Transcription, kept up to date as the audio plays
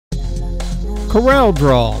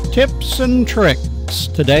CorelDRAW tips and tricks.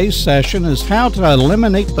 Today's session is how to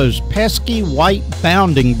eliminate those pesky white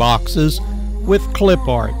bounding boxes with clip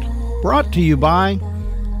art. Brought to you by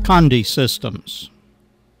Condi Systems.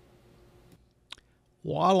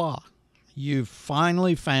 Voila! You've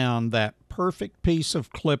finally found that perfect piece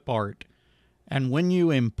of clip art. And when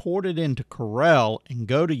you import it into Corel and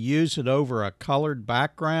go to use it over a colored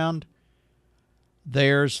background,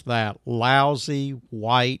 there's that lousy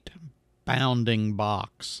white bounding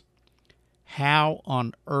box. How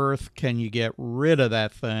on earth can you get rid of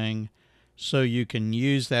that thing so you can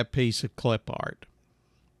use that piece of clip art?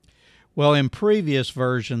 Well, in previous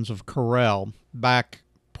versions of Corel, back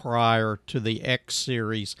prior to the X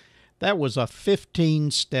series, that was a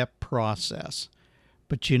 15-step process.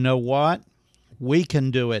 But you know what? We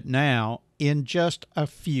can do it now in just a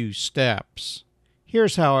few steps.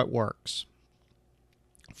 Here's how it works.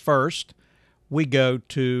 First, we go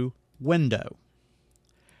to Window.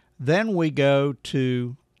 Then we go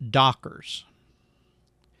to Dockers.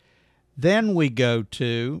 Then we go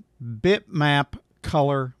to Bitmap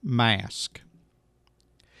Color Mask.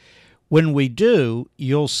 When we do,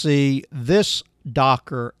 you'll see this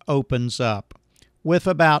Docker opens up with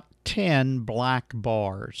about 10 black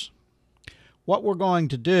bars. What we're going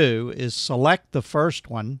to do is select the first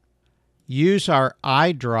one, use our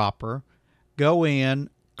eyedropper, go in,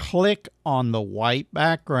 click on the white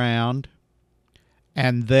background,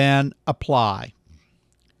 and then apply.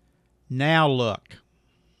 Now look.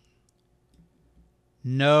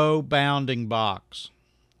 No bounding box.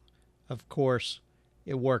 Of course,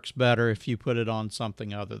 it works better if you put it on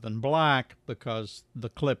something other than black because the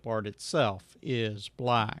clip art itself is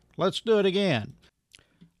black. Let's do it again.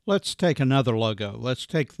 Let's take another logo. Let's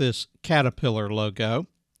take this caterpillar logo.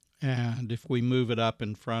 And if we move it up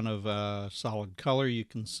in front of a solid color, you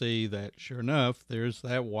can see that sure enough, there's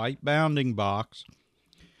that white bounding box.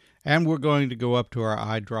 And we're going to go up to our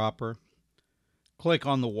eyedropper, click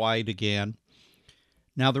on the white again.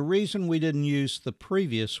 Now the reason we didn't use the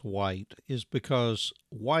previous white is because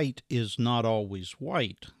white is not always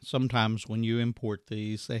white. Sometimes when you import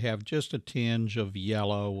these, they have just a tinge of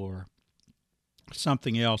yellow or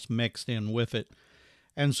something else mixed in with it.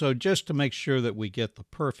 And so just to make sure that we get the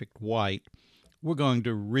perfect white, we're going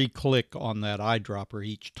to re-click on that eyedropper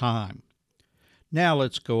each time. Now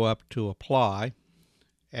let's go up to Apply,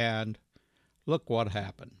 and look what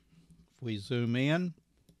happened. If we zoom in,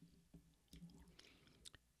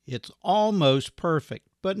 it's almost perfect,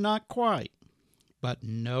 but not quite. But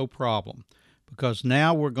no problem, because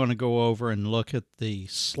now we're going to go over and look at the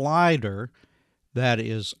slider that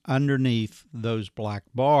is underneath those black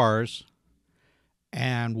bars,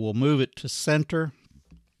 and we'll move it to center,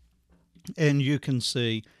 and you can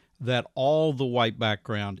see that all the white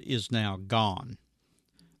background is now gone.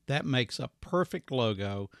 That makes a perfect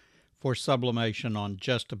logo for sublimation on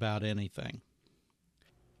just about anything.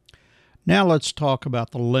 Now let's talk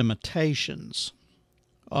about the limitations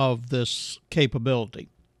of this capability.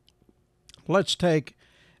 Let's take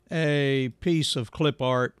a piece of clip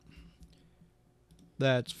art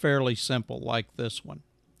that's fairly simple, like this one.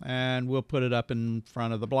 And we'll put it up in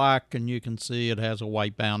front of the black, and you can see it has a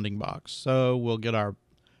white bounding box. So we'll get our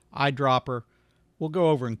eyedropper, we'll go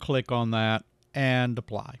over and click on that and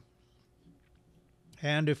apply.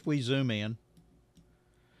 And if we zoom in,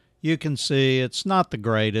 you can see it's not the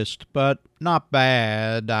greatest, but not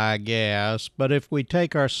bad, I guess. But if we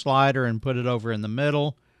take our slider and put it over in the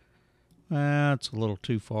middle, it's a little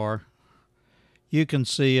too far. You can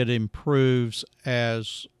see it improves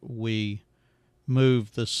as we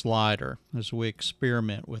move the slider, as we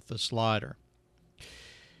experiment with the slider.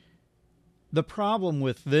 The problem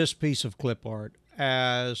with this piece of clip art,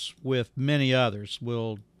 as with many others,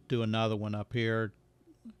 we'll do another one up here.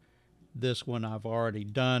 This one I've already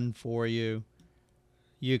done for you.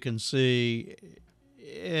 You can see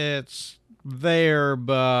it's there,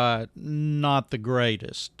 but not the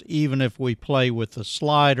greatest. Even if we play with the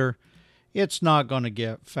slider, it's not going to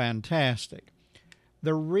get fantastic.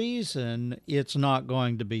 The reason it's not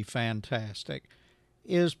going to be fantastic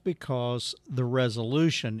is because the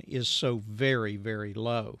resolution is so very, very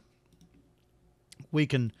low. We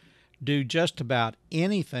can do just about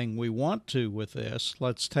anything we want to with this.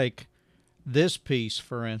 Let's take this piece,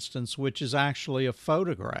 for instance, which is actually a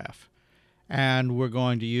photograph. And we're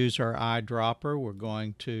going to use our eyedropper. We're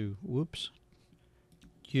going to,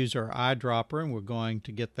 use our eyedropper, and we're going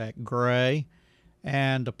to get that gray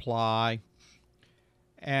and apply.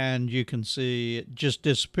 And you can see it just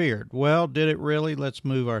disappeared. Well, did it really? Let's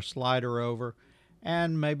move our slider over,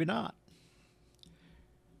 and maybe not.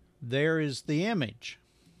 There is the image.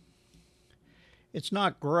 It's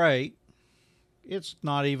not great, it's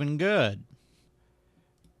not even good.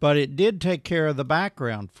 But it did take care of the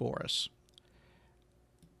background for us.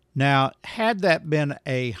 Now, had that been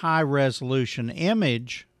a high resolution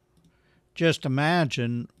image, just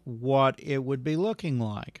imagine what it would be looking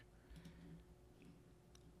like.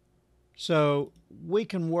 So we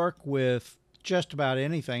can work with just about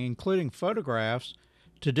anything, including photographs,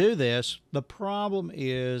 to do this. The problem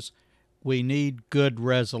is we need good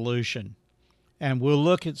resolution. And we'll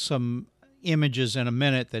look at some images in a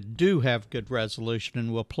minute that do have good resolution,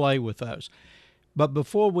 and we'll play with those. But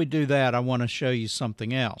before we do that, I want to show you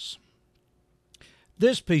something else.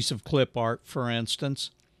 This piece of clip art, for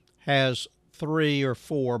instance, has 3 or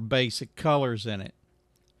 4 basic colors in it.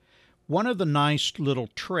 One of the nice little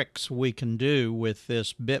tricks we can do with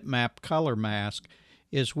this Bitmap color mask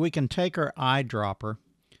is we can take our eyedropper,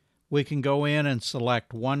 we can go in and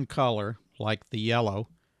select one color, like the yellow,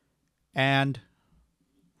 and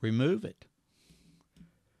remove it.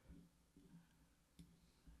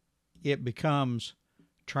 It becomes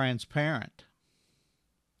transparent.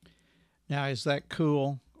 Now, is that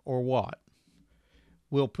cool or what?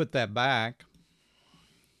 We'll put that back.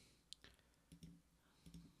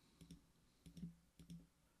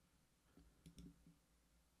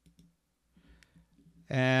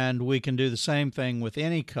 And we can do the same thing with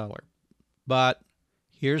any color. But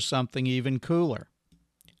here's something even cooler.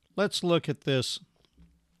 Let's look at this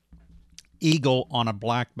eagle on a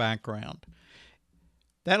black background.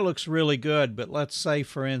 That looks really good, but let's say,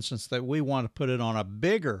 for instance, that we want to put it on a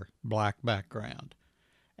bigger black background.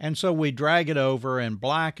 And so we drag it over, and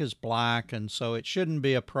black is black, and so it shouldn't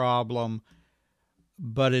be a problem,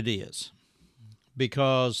 but it is,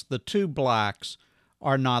 because the two blacks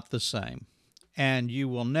are not the same, and you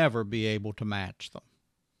will never be able to match them.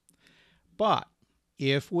 But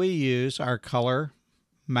if we use our color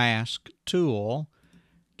mask tool,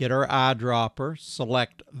 get our eyedropper,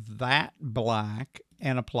 select that black,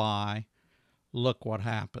 and apply, look what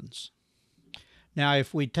happens. Now,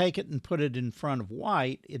 if we take it and put it in front of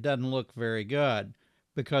white, it doesn't look very good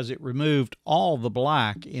because it removed all the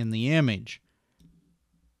black in the image.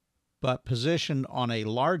 But positioned on a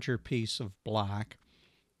larger piece of black,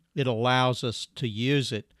 it allows us to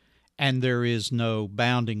use it, and there is no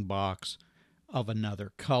bounding box of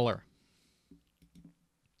another color.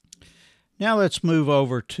 Now let's move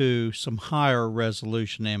over to some higher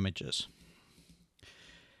resolution images.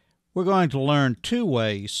 We're going to learn 2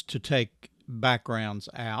 ways to take backgrounds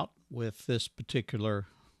out with this particular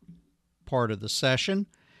part of the session.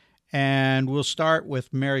 And we'll start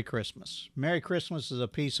with Merry Christmas. Merry Christmas is a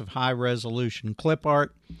piece of high resolution clip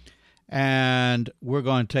art. And we're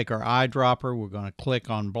going to take our eyedropper, we're going to click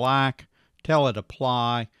on black, tell it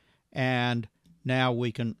apply, and now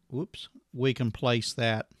we can place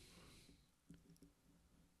that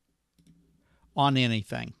on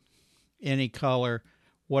anything, any color,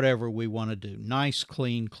 whatever we want to do. Nice,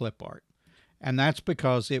 clean clip art. And that's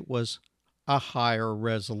because it was a higher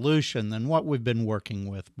resolution than what we've been working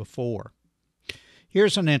with before.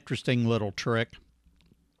 Here's an interesting little trick.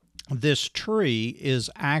 This tree is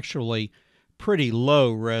actually pretty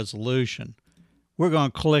low resolution. We're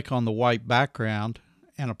going to click on the white background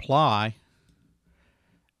and apply.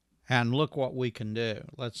 And look what we can do.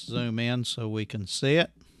 Let's zoom in so we can see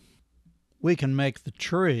it. We can make the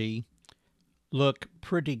tree look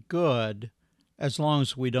pretty good as long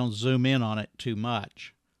as we don't zoom in on it too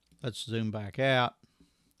much. Let's zoom back out,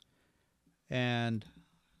 and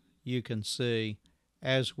you can see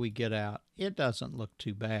as we get out, it doesn't look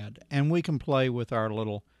too bad. And we can play with our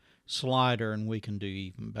little slider, and we can do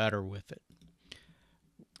even better with it.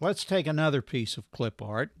 Let's take another piece of clip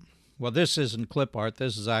art. Well, this isn't clip art,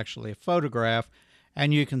 this is actually a photograph,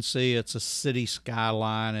 and you can see it's a city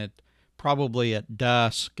skyline probably at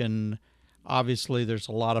dusk, and obviously there's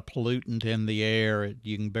a lot of pollutant in the air.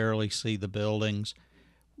 You can barely see the buildings.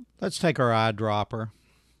 Let's take our eyedropper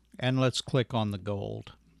and let's click on the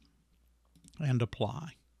gold and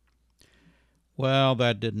apply. Well,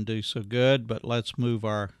 that didn't do so good, but let's move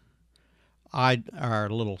our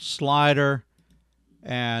little slider,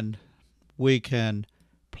 and we can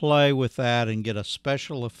play with that and get a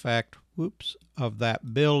special effect of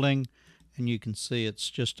that building. And you can see it's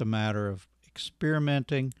just a matter of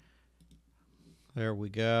experimenting. There we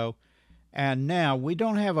go. And now we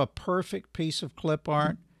don't have a perfect piece of clip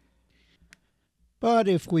art, but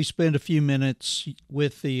if we spend a few minutes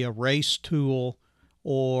with the erase tool,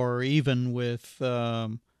 or even with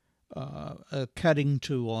a cutting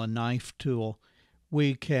tool, a knife tool,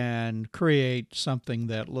 we can create something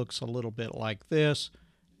that looks a little bit like this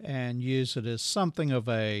and use it as something of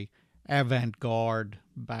a avant-garde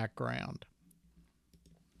background.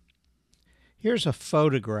 Here's a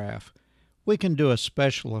photograph. We can do a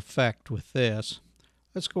special effect with this.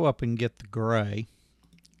 Let's go up and get the gray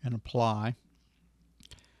and apply.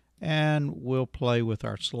 And we'll play with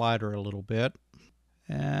our slider a little bit.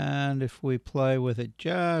 And if we play with it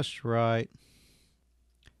just right.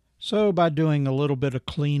 So by doing a little bit of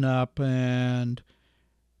cleanup and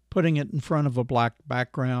putting it in front of a black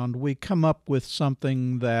background, we come up with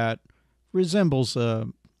something that resembles a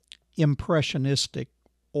impressionistic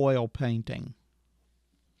oil painting.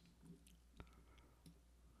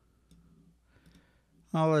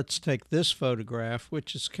 Now let's take this photograph,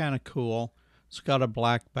 which is kind of cool. It's got a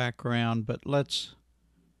black background, but let's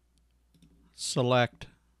select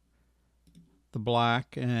the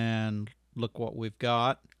black and look what we've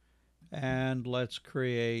got. And let's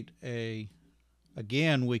create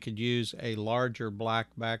again, we could use a larger black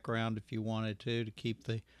background if you wanted to keep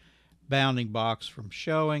the bounding box from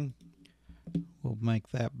showing. We'll make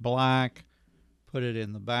that black, put it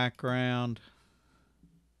in the background,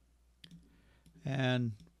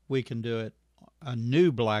 and we can do it a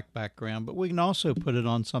new black background, but we can also put it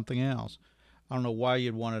on something else. I don't know why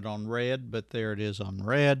you'd want it on red, but there it is on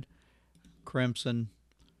red, crimson,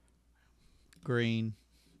 green,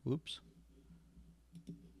 whoops,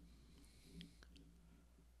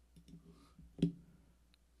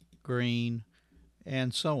 green,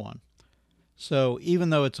 and so on. So even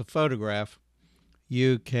though it's a photograph,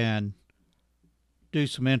 you can do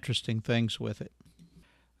some interesting things with it.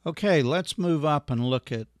 Okay, let's move up and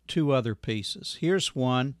look at two other pieces. Here's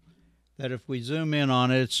one that if we zoom in on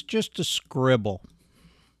it, it's just a scribble.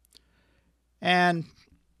 And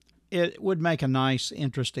it would make a nice,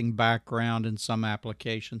 interesting background in some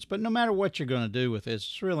applications. But no matter what you're going to do with this,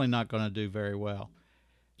 it's really not going to do very well.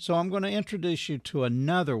 So I'm going to introduce you to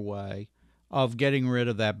another way of getting rid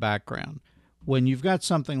of that background. When you've got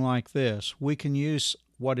something like this, we can use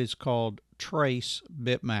what is called trace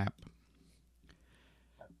bitmap.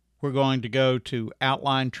 We're going to go to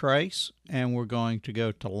Outline Trace, and we're going to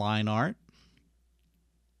go to Line Art.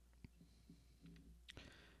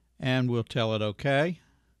 And we'll tell it OK.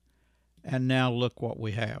 And now look what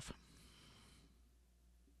we have.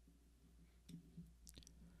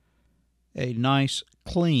 A nice,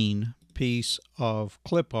 clean piece of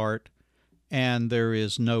clip art, and there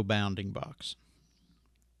is no bounding box.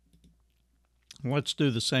 Let's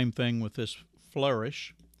do the same thing with this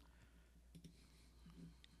flourish.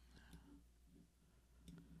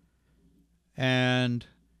 And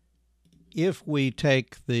if we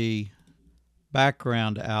take the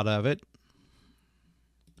background out of it,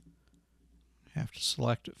 have to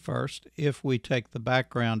select it first. If we take the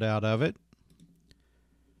background out of it,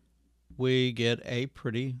 we get a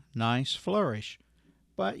pretty nice flourish.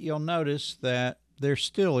 But you'll notice that there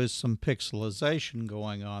still is some pixelization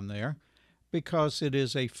going on there because it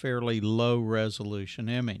is a fairly low resolution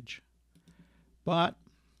image. But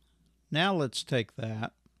now let's take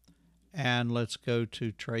that and let's go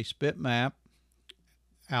to Trace Bitmap,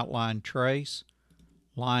 Outline Trace,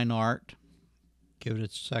 Line Art, give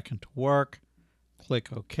it a second to work,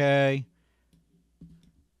 click OK.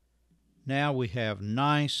 Now we have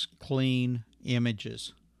nice, clean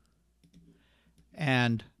images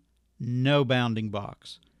and no bounding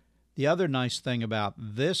box. The other nice thing about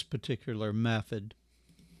this particular method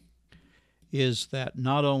is that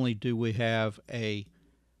not only do we have a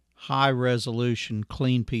high resolution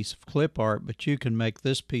clean piece of clip art, but you can make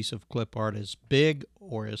this piece of clip art as big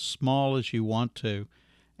or as small as you want to,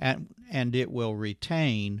 and it will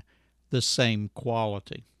retain the same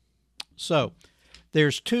quality. So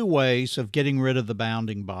there's two ways of getting rid of the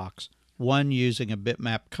bounding box, one using a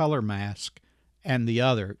bitmap color mask and the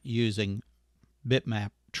other using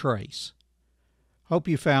bitmap trace. Hope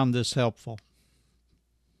you found this helpful.